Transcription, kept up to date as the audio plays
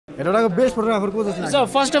हेटौडाको best photographer को जस्तो लाग्छ? So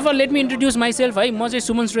first of all let me introduce myself है, म चाहिँ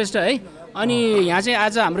सुमनश्रेष्ठ है। अनि यहाँ चाहिँ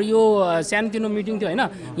आज हाम्रो यो सानोतिनो मिटिङ थियो होइन।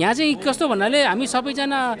 यहाँ चाहिँ कस्तो भन्नाले हामी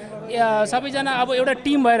सबैजना अब एउटा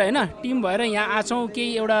टिम भएर होइन, टिम भएर यहाँ आछौँ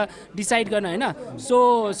केही एउटा डिसाइड गर्न होइन।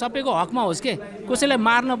 सो सबैको हकमा होस् के, कसैलाई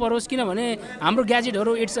मार्न परोस्, किनभने हाम्रो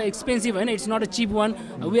ग्याजेटहरू इट्स एक्सपेन्सिभ होइन, it's not a chip one.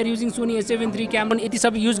 We are using Sony A7 III camera यति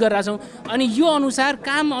सबै युज गरिरहेको छौँ। अनि यो अनुसार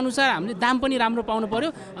काम अनुसार हामीले दाम पनि राम्रो पाउनु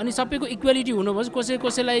पऱ्यो। अनि सबैको इक्वालिटी हुनुपर्छ,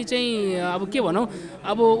 कसैलाई चाहिँ अब के भनौँ,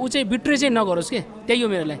 अब ऊ चाहिँ बिट्रे चाहिँ नगरोस् के, त्यही हो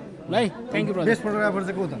मेरो लागि है। Thank you brother. Best photographer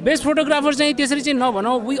चाहिँ को त? बेस्ट फोटोग्राफर चाहिँ त्यसरी चाहिँ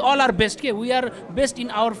नभनौँ, वी अल आर बेस्ट के, we are best in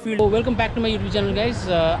our field. Welcome back to my YouTube channel guys.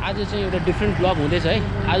 आज चाहिँ एउटा डिफ्रेन्ट ब्लग हुँदैछ है।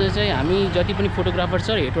 आज चाहिँ हामी जति पनि फोटोग्राफर छ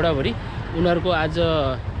हेटौडाभरि उनीहरूको आज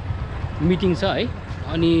मिटिङ छ है।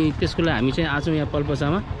 अनि त्यसको लागि हामी चाहिँ आछौँ यहाँ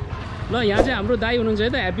पल्पसामा। ल यहाँ चाहिँ हाम्रो दाई हुनुहुन्छ है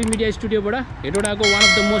त, happy media स्टुडियोबाट, हेटौडाको one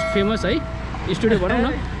of the most famous है स्टुडियो भनौँ न।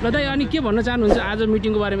 ल दाई अनि के भन्न चाहनुहुन्छ आज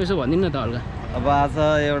मिटिङको बारेमा यसो भनिदिनु न त हल्का। अब आज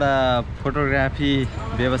एउटा फोटोग्राफी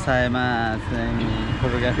व्यवसायमा चाहिँ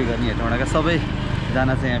फोटोग्राफी गर्ने हेटौडाका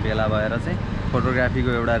सबैजना चाहिँ यहाँ भेला भएर चाहिँ फोटोग्राफीको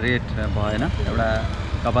एउटा रेट भएन, एउटा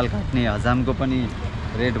कपाल काट्ने हजामको पनि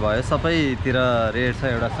रेट भयो, सबैतिर रेट छ।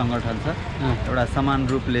 एउटा सङ्गठन छ, एउटा समान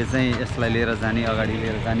रूपले चाहिँ यसलाई लिएर जाने, अगाडि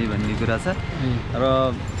लिएर जाने भन्ने कुरा छ।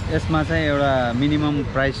 र यसमा चाहिँ एउटा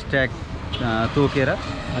मिनिमम प्राइस ट्याग तोकेर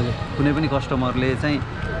कुनै पनि कस्टमरले चाहिँ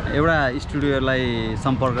एउटा स्टुडियोलाई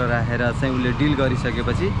सम्पर्क राखेर चाहिँ उसले डिल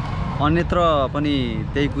गरिसकेपछि अन्यत्र पनि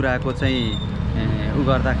त्यही कुराको चाहिँ उ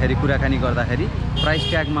गर्दाखेरि, कुराकानी गर्दाखेरि प्राइस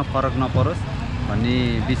ट्यागमा फरक नपरोस् भन्ने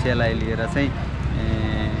विषयलाई लिएर चाहिँ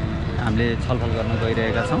हामीले छलफल गर्न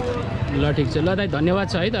गइरहेका छौँ। ल ठिक छ, ल दाइ धन्यवाद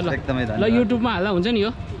छ है त। ल एकदमै ल युट्युबमा हाल्दा हुन्छ नि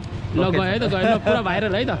यो। ल गयो है त, गयो ल, पुरा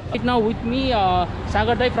भाइरल है त। इट नाउ विथ मी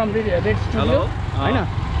सागर दाइ फ्रम रेड स्टुडियो होइन।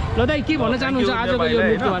 ल दाइ के भन्न चाहनुहुन्छ आजको यो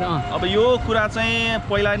मिटिङबारे? अब यो कुरा चाहिँ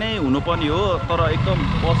पहिला नै हुनुपर्ने हो, तर एकदम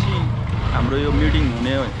पछि हाम्रो यो मिटिङ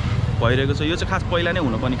हुने भइरहेको छ। यो चाहिँ खास पहिला नै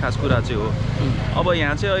हुनुपर्ने खास कुरा चाहिँ हो। अब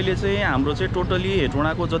यहाँ चाहिँ अहिले चाहिँ हाम्रो चाहिँ टोटली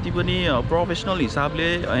हेटौडाको जति पनि प्रोफेसनल हिसाबले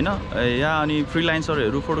होइन, या अनि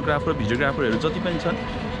फ्रिलान्सरहरू, फोटोग्राफर, भिडियोग्राफरहरू जति पनि छन्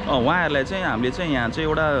उहाँहरूलाई चाहिँ हामीले चाहिँ यहाँ चाहिँ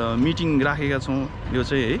एउटा मिटिङ राखेका छौँ। यो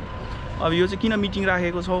चाहिँ है, अब यो चाहिँ किन मिटिङ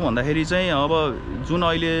राखेको छौँ भन्दाखेरि चाहिँ अब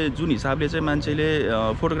जुन हिसाबले चाहिँ मान्छेले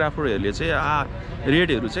फोटोग्राफरहरूले चाहिँ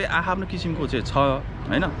रेटहरू चाहिँ आफ्नो किसिमको चाहिँ छ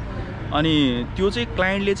होइन। अनि त्यो चाहिँ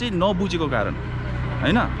क्लाइन्टले चाहिँ नबुझेको कारण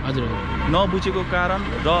होइन, हजुर नबुझेको कारण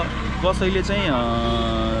र कसैले चाहिँ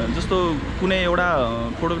जस्तो कुनै एउटा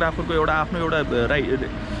फोटोग्राफरको एउटा आफ्नो एउटा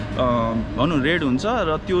भनौँ रेट हुन्छ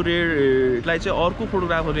र त्यो रेटलाई चाहिँ अर्को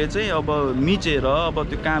फोटोग्राफरले चाहिँ अब मिचेर अब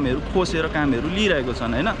त्यो कामहरू खोसेर कामहरू लिइरहेको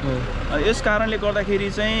छन् होइन। यस कारणले गर्दाखेरि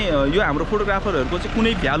चाहिँ यो हाम्रो फोटोग्राफरहरूको चाहिँ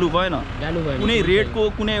कुनै भ्यालु भएन, कुनै रेटको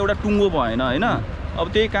कुनै एउटा टुङ्गो भएन होइन। अब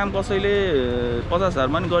त्यही काम कसैले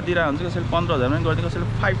 50,000मा पनि गरिदिरहेको हुन्छ, कसैले 15,000मा पनि गरिदिन्छ, कसैले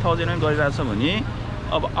 5,000मा पनि गरिरहेको छ भने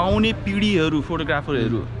अब आउने पिँढीहरू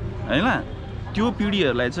फोटोग्राफरहरू होइन, त्यो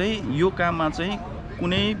पिँढीहरूलाई चाहिँ यो काममा चाहिँ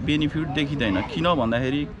कुनै बेनिफिट देखिँदैन। किन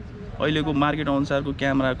भन्दाखेरि अहिलेको मार्केट अनुसारको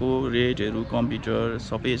क्यामेराको रेटहरू, कम्प्युटर,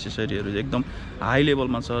 सबै एसेसरीहरू एकदम हाई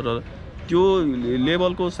लेभलमा छ र त्यो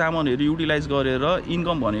लेभलको सामानहरू युटिलाइज गरेर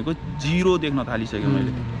इन्कम भनेको जिरो देख्न थालिसक्यो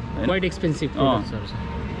मैले। Quite expensive.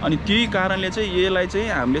 अनि त्यही कारणले चाहिँ यसलाई चाहिँ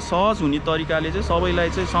हामीले सहज हुने तरिकाले चाहिँ सबैलाई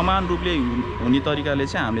चाहिँ समान रूपले हुने तरिकाले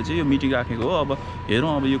चाहिँ हामीले चाहिँ यो मिटिङ राखेको हो। अब हेरौँ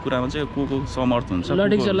अब यो कुरामा चाहिँ को समर्थ हुन्छ। ल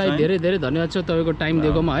ठिक छ, ल धेरै धेरै धन्यवाद छ तपाईँको टाइम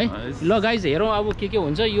दिएकोमा है। ल गाइज हेरौँ अब के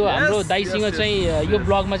हुन्छ। यो हाम्रो दाइसँग चाहिँ यो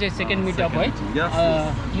ब्लगमा चाहिँ सेकेन्ड मिटअप है।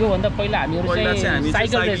 योभन्दा पहिला हामीहरू चाहिँ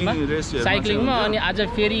साइकल रेसमा साइक्लिङमा, अनि आज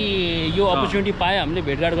फेरि यो अपर्च्युनिटी पायो हामीले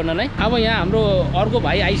भेटघाट गर्नलाई। अब यहाँ हाम्रो अर्को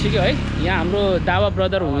भाइ आइसक्यो है, यहाँ हाम्रो दावा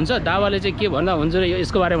ब्रदर हुनुहुन्छ। दावाले चाहिँ के भन्दा हुन्छ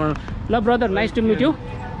यसको बारेमा। ल brother, nice to meet you.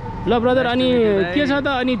 ल ब्रदर, अनि के छ त,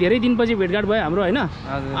 अनि धेरै दिनपछि भेटघाट भयो हाम्रो होइन।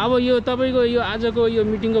 अब यो तपाईँको यो आजको यो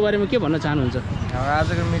मिटिङको बारेमा के भन्न चाहनुहुन्छ?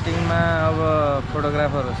 आजको मिटिङमा अब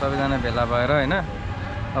फोटोग्राफर सबैजना भेला भएर होइन,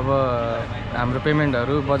 अब हाम्रो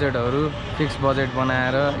पेमेन्टहरू, बजेटहरू फिक्स बजेट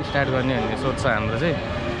बनाएर स्टार्ट गर्ने भन्ने सोच छ हाम्रो चाहिँ।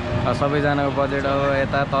 सबैजनाको बजेट अब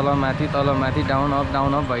यता तलमाथि डाउन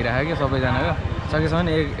अप भइरहेको क्या सबैजनाको। सकेसम्म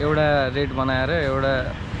एउटा रेट बनाएर एउटा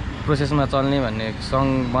प्रोसेसमा चल्ने भन्ने सङ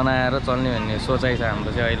बनाएर चल्ने भन्ने सोचाइ छ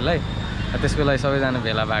हाम्रो चाहिँ अहिलेलाई। त्यसको लागि सबैजना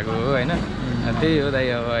भेला भएको हो होइन। त्यही हो दाइ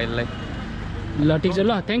अब अहिलेलाई। ल ठिक छ,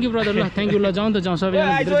 ल थ्याङ्क यू ब्रदर। ल थ्याङ्क यू। ल जाउँ त, जाउँ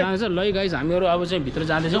सबैजना भित्र जाँदैछ। ल गाइज हामीहरू अब चाहिँ भित्र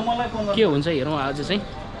जाँदैछौँ, के हुन्छ हेरौँ आज चाहिँ।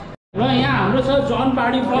 र यहाँ हाम्रो छ जन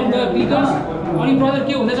पार्टी फ्रम द बिगर्स। अनि ब्रदर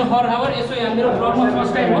के हुँदैछ खबर? यसो यहाँ मेरो ब्लगमा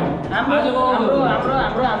फर्स्ट टाइम हो।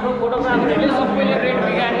 हाम्रो फोटोग्राफरले सबैले रेट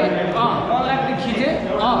बिगारे, अनलाइन खिचे,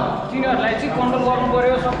 तिनीहरूलाई चाहिँ कन्ट्रोल गर्नु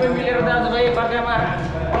पऱ्यो। सबै मिलेर दाजुभाइ एकअर्कामा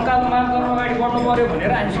अङ्काल माग गर्न अगाडि बढ्नु पऱ्यो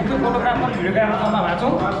भनेर हामी सबै फोटोग्राफर, भिडियोग्राफर जम्मा भएको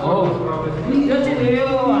छौँ हो। यो चाहिँ यो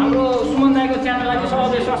हाम्रो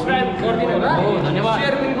धन्यवाद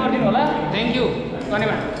सेयर पनि गरिदिनु होला थ्याङ्क यू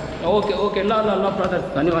धन्यवाद ओके ओके ल ल ल ब्रदर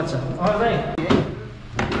धन्यवाद छ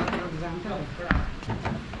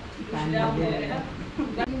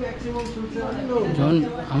जोन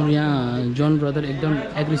हाम्रो यहाँ जोन ब्रदर एकदम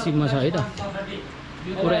एग्रेसिभमा छ है त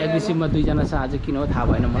पुरा एग्रेसिभमा दुईजना छ आज किन हो थाहा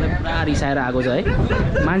भएन मलाई पुरा रिसाएर आएको छ है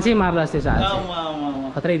मान्छे मार्ला जस्तै छ आज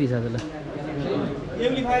खतरै रिसा छ ल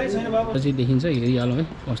चाहिँ देखिन्छ हेरिहालौँ है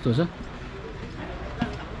कस्तो छ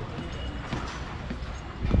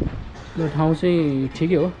यो ठाउँ चाहिँ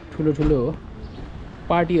ठिकै हो ठुलो ठुलो हो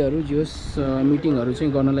पार्टीहरू जोस् मिटिङहरू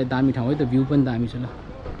चाहिँ गर्नलाई दामी ठाउँ है त भ्यू पनि दामी छ ल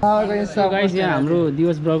गाइस यहाँ हाम्रो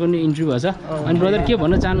दिवस ब्रको नि इन्ट्री भएछ अनि ब्रदर के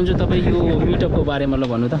भन्न चाहनुहुन्छ तपाईँ यो मिटअपको बारेमा ल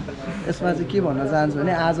भन्नु त यसमा चाहिँ के भन्न चाहन्छु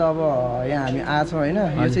भने आज अब यहाँ हामी आछौँ होइन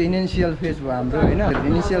यो चाहिँ इनिसियल फेज भयो हाम्रो होइन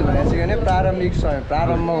इनिसियल भनेर चाहिँ होइन प्रारम्भिक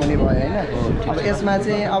प्रारम्भ हुने भयो होइन अब यसमा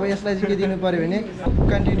चाहिँ अब यसलाई चाहिँ के दिनु पऱ्यो भने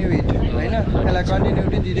कन्टिन्युटी होइन यसलाई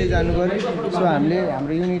कन्टिन्युटी दिँदै जानु पऱ्यो सो हामीले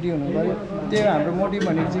हाम्रो युनिटी हुनु पऱ्यो त्यो हाम्रो मोटिभ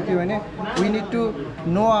भनेको चाहिँ के भने वी निड टु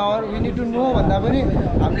नो भन्दा पनि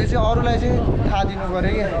हामीले चाहिँ अरूलाई चाहिँ थाहा दिनु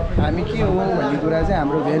पऱ्यो कि हामी के हो भन्ने कुरा चाहिँ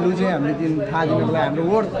हाम्रो भेल्यु चाहिँ हामीले थाहा दिनुको लागि हाम्रो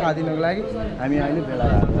वर्थ थाहा दिनुको लागि हामी अहिले भेला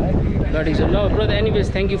भएको है ल ठिक छ ल brother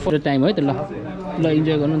anyways thank you for the time है त ल ल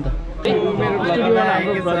इन्जोय गर्नु नि त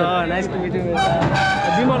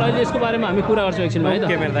विमल अहिले यसको बारेमा हामी कुरा गर्छौँ एकछिनमा है त ल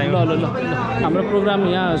ल ल हाम्रो प्रोग्राम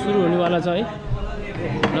यहाँ सुरु हुनेवाला छ है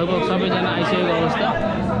लगभग सबैजना आइसकेको अवस्था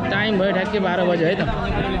टाइम भयो ठ्याक्कै 12 बजे है त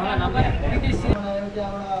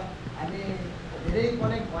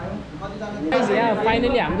यहाँ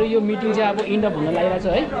फाइनली हाम्रो यो मिटिङ चाहिँ अब इन्ड अप हुन लागिरहेको छ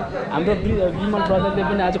है हाम्रो विमल ब्रदरले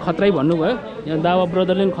पनि आज खत्रै भन्नुभयो यहाँ दावा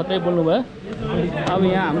ब्रदरले पनि खत्रै बोल्नुभयो अब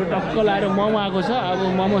यहाँ हाम्रो टक्क लाएर मोमो आएको छ अब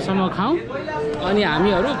मोमोसम्म खाउँ अनि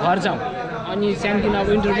हामीहरू घर जाउँ अनि सानोतिनो अब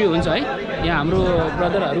इन्टरभ्यू हुन्छ है यहाँ हाम्रो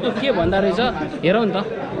ब्रदरहरूको के भन्दा रहेछ हेरौँ नि त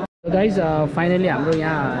गाइज फाइनली हाम्रो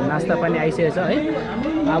यहाँ नास्ता पानी आइसकेको छ है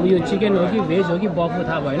अब यो चिकन हो कि भेज हो कि बफो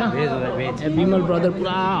थाहा भएन विमल ब्रदर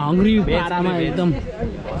पुरा हङ्ग्री पारामा एकदम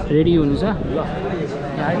रेडी हुनु छ ल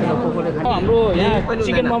हाम्रो यहाँ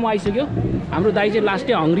चिकन मोमो आइसक्यो हाम्रो दाइ चाहिँ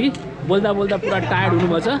लास्टै हङ्ग्री बोल्दा बोल्दा पुरा टायर्ड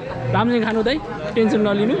हुनुभएछ राम्रोसँग खानु दाइ टेन्सन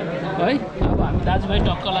नलिनु है अब हामी दाजुभाइ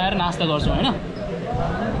टक्क लगाएर नास्ता गर्छौँ होइन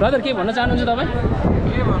ब्रदर के भन्न चाहनुहुन्छ तपाईँ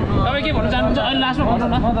के भन्न चाहनुहुन्छ अहिले लास्टमा भन्नु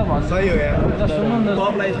न सही हो यार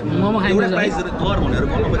मोमो खाइन्छ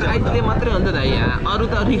मात्रै हो नि त दाइ यहाँ अरू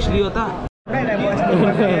त रिक्स लियो त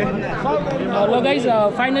ल गाइज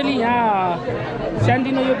फाइनली यहाँ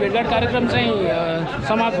सानोतिनो यो भेटघाट कार्यक्रम चाहिँ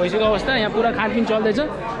समाप्त भइसकेको अवस्था यहाँ पुरा खानपिन चल्दैछ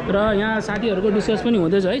र यहाँ साथीहरूको डिस्कस पनि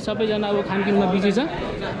हुँदैछ है सबैजना अब खानपिनमा बिजी छ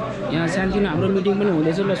यहाँ सानोतिनो हाम्रो मिटिङ पनि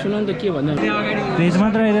हुँदैछ ल सुन नि त के भन्दा भेज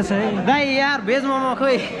मात्र रहेछ है दाइ यार भेज मोमो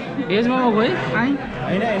खोइ भेज मोमो खोइ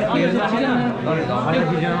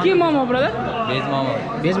के मोमो ब्रदर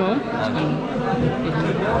भेज मोमो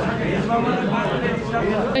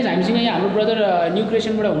हामीसँग यहाँ हाम्रो ब्रदर न्यू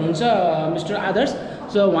क्रिएसनबाट हुनुहुन्छ मिस्टर आदर्श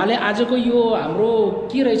सो उहाँले आजको यो हाम्रो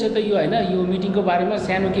के रहेछ त यो होइन यो मिटिङको बारेमा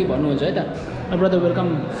सानो केही भन्नुहुन्छ है त ब्रदर वेलकम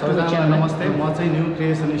नमस्ते म चाहिँ न्यू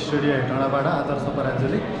क्रिएसन स्टुडियो हेटौडाबाट आदर्श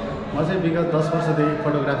पराजुली म चाहिँ विगत 10 वर्षदेखि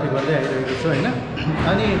फोटोग्राफी गर्दै आइरहेको छु होइन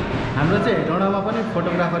अनि हाम्रो चाहिँ हेटौडामा पनि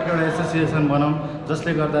फोटोग्राफरको एउटा एसोसिएसन बनाऊँ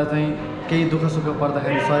जसले गर्दा चाहिँ केही दुःख सुख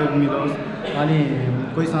पर्दाखेरि सहयोग मिलोस् अनि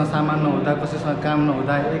कोहीसँग सामान नहुँदा कसैसँग काम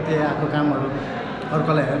नहुँदा एक्लै आएको कामहरू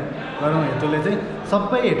अर्कोलाई हेल्प गरौँ हेतुले चाहिँ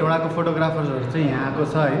सबै हेटौडाको फोटोग्राफर्सहरू चाहिँ यहाँ आएको छ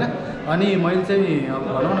होइन अनि मैले चाहिँ अब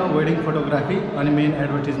भनौँ न वेडिङ फोटोग्राफी अनि मेन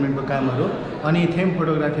एडभर्टिजमेन्टको कामहरू अनि थेम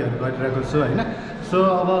फोटोग्राफीहरू गरिरहेको छु होइन सो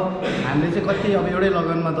अब हामीले चाहिँ कति अब एउटै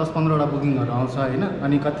लगनमा 10-15वटा बुकिङहरू आउँछ होइन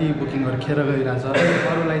अनि कति बुकिङहरू खेर गइरहेछ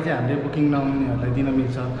अरूलाई चाहिँ हामीले बुकिङ नहुनेहरूलाई दिन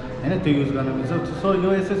मिल्छ होइन त्यो युज गर्न मिल्छ सो यो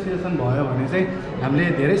एसोसिएसन भयो भने चाहिँ हामीले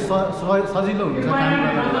धेरै सजिलो हुन्छ काम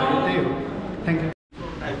गर्नको लागि त्यही हो थ्याङ्क यू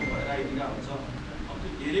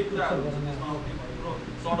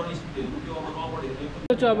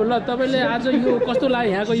अब ल तपाईँले आज यो कस्तो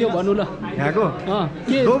लाग्यो यहाँको यो भन्नु ल यहाँको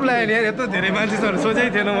के लोभ लाग्यो नि यार यत्रो धेरै मान्छेहरू सोचै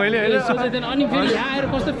थिएन मैले होइन सोचेको थिएन अनि फेरि यहाँ आएर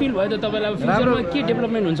कस्तो फिल भयो त तपाईँलाई फ्युचरमा के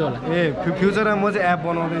डेभलपमेन्ट हुन्छ होला ए फ्युचरमा म चाहिँ एप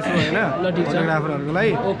बनाउँदैछु होइन ल ठिक छ फोटोग्राफरहरूको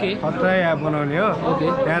लागि ओके खतरा एप बनाउने हो ओके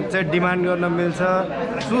यहाँ चाहिँ डिमान्ड गर्न मिल्छ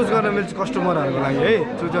चुज गर्न मिल्छ कस्टमरहरूको लागि है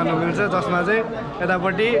चुज गर्न मिल्छ जसमा चाहिँ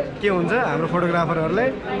यतापट्टि के हुन्छ हाम्रो फोटोग्राफरहरूलाई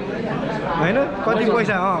होइन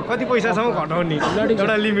कति पैसासम्म घटाउने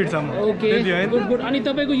एउटा लिमिटसम्म ओके गुड गुड अनि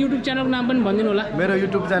तपाईँको युट्युब च्यानलको नाम पनि भनिदिनु होला मेरो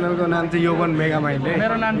युट्युब च्यानलको नाम चाहिँ योगन मेगा माइन्ड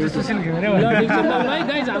मेरो नाम चाहिँ सुशील घिमिरे है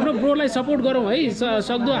गाइज हाम्रो ब्रोलाई सपोर्ट गरौँ है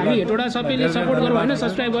सक्दो हामी हेटौडा सबैले सपोर्ट गरौँ होइन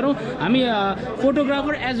सब्सक्राइब गरौँ हामी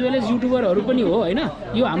फोटोग्राफर एज वेल एज युट्युबरहरू पनि हो होइन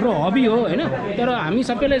यो हाम्रो हबी हो होइन तर हामी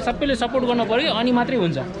सबैले सपोर्ट गर्नु पऱ्यो अनि मात्रै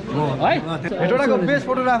हुन्छ है हेटौडाको बेस्ट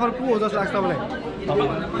फोटोग्राफर को हो जस्तो लाग्छ तपाईँलाई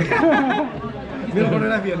मेरो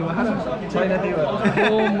फोटोग्राफी हेर्नु भएको छैन त्यही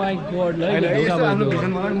भएर ओ माई गॉड ल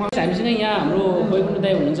हामीसँग यहाँ हाम्रो बैकुण्ठ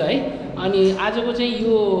दाइ हुनुहुन्छ है अनि आजको चाहिँ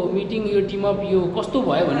यो मिटिङ यो टिम अप यो कस्तो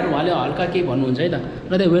भयो भनेर उहाँले हल्का केही भन्नुहुन्छ है त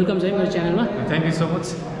र दाइ वेलकम छ है मेरो च्यानलमा थ्याङ्क यू सो मच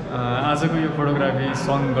आजको यो फोटोग्राफी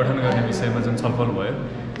सङ्घ गठन गर्ने विषयमा जुन छलफल भयो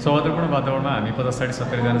सौहार्दपूर्ण वातावरणमा हामी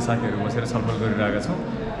 50-60-70 जना साथीहरू बसेर छलफल गरिरहेका छौँ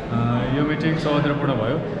यो मिटिङ सौहार्दपूर्ण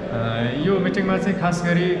भयो यो मिटिङमा चाहिँ खास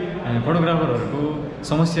गरी फोटोग्राफरहरूको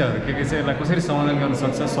समस्याहरू के छ यसलाई कसरी समाधान गर्न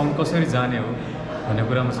सक्छ सङ्घ कसरी जाने हो भन्ने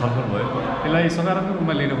कुरामा छलफल भयो यसलाई सकारात्मक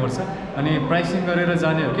रूपमा लिनुपर्छ अनि प्राइसिङ गरेर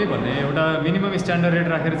जाने हो कि भन्ने एउटा मिनिमम स्ट्यान्डर्ड रेट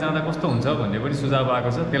राखेर जाँदा कस्तो हुन्छ भन्ने पनि सुझाव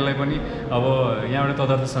आएको छ त्यसलाई पनि अब यहाँबाट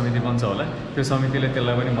तदर्थ समिति बन्छ होला त्यो समितिले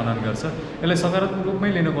त्यसलाई पनि मनन गर्छ यसलाई सकारात्मक रूपमै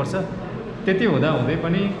लिनुपर्छ त्यति हुँदै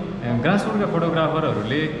पनि ग्रासरुटका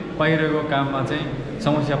फोटोग्राफरहरूले पाइरहेको काममा चाहिँ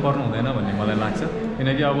समस्या पर्नु हुँदैन भन्ने मलाई लाग्छ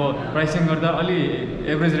किनकि अब प्राइसिङ गर्दा अलि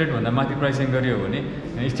एभरेज रेटभन्दा माथि प्राइसिङ गरियो भने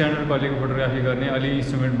स्ट्यान्डर्ड क्वालिटीको फोटोग्राफी गर्ने अलि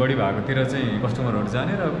इन्स्ट्रुमेन्ट बढी भएकोतिर चाहिँ कस्टमरहरू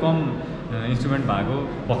जाने र कम इन्स्ट्रुमेन्ट भएको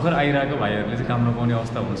भर्खर आइरहेको भाइहरूले चाहिँ काम नपाउने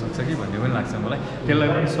अवस्था हुनसक्छ कि भन्ने पनि लाग्छ मलाई त्यसलाई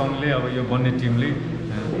पनि सङ्घले अब यो बन्ने टिमले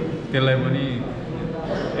त्यसलाई पनि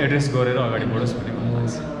एड्रेस गरेर अगाडि बढोस् भन्ने मलाई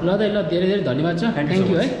लाग्छ ल दाइ ल धेरै धेरै धन्यवाद छ थ्याङ्क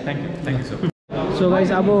यू है थ्याङ्क यू सो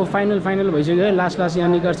गाइस अब फाइनल भइसक्यो है लास्ट यहाँ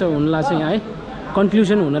निकाल्छ हुन लाग्छ यहाँ है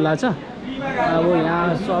कन्क्लुजन हुन लाग्छ अब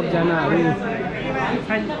यहाँ सबजनाहरू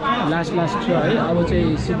लास्ट छ है अब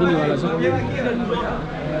चाहिँ सिद्धिनेवाला छ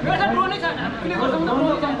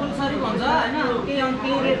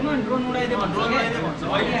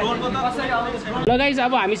ल गाइस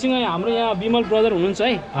अब हामीसँग हाम्रो यहाँ विमल ब्रदर हुनुहुन्छ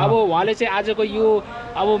है अब उहाँले चाहिँ आजको यो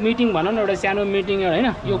अब मिटिङ भनौँ न एउटा सानो मिटिङ होइन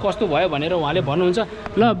यो कस्तो भयो भनेर उहाँले भन्नुहुन्छ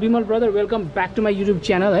ल Bimal brother welcome back to my YouTube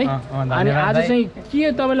channel है अनि आज चाहिँ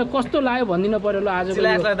के तपाईँलाई कस्तो लाग्यो भनिदिनु पर्यो ल आजको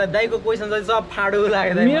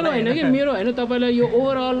मेरो होइन कि मेरो होइन तपाईँलाई यो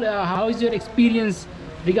overall how is your experience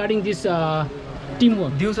regarding this team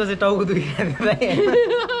work दिउँसो चाहिँ टाउको दुखिरहेको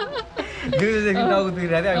दिउँसो चाहिँ टाउको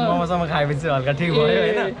दुखिरहेको थियो मोमोसम्म खाएपछि हल्का ठिक भयो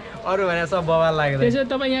होइन अरू भने सब बवाल लाग्यो त्यसो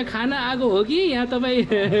तपाईँ यहाँ खाना आएको हो कि यहाँ तपाईँ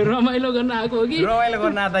रमाइलो गर्न आएको हो कि रमाइलो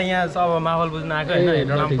गर्न आएको यहाँ सब माहौल बुझ्न आएको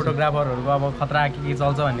होइन फोटोग्राफरहरूको अब खतरा के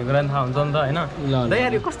चल्छ भन्ने कुरा थाहा हुन्छ नि त होइन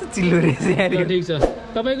यार कस्तो चिल्लो रहेछ यार ठिक छ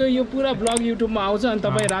तपाईँको यो पुरा ब्लग युट्युबमा आउँछ अनि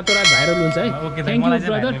तपाईँ रातोरात भाइरल हुन्छ है थ्याङ्क यू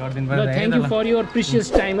ब्रदर ल thank you for your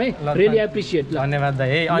precious time है रियली एप्रिसिएट धन्यवाद दाइ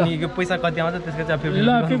है अनि यो पैसा कति आउँछ त्यसको चाहिँ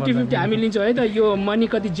ल 50-50 हामी लिन्छौँ है त यो मनी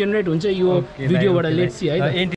कति जेनेरेट हुन्छ यो भिडियोबाट लेट्स सी है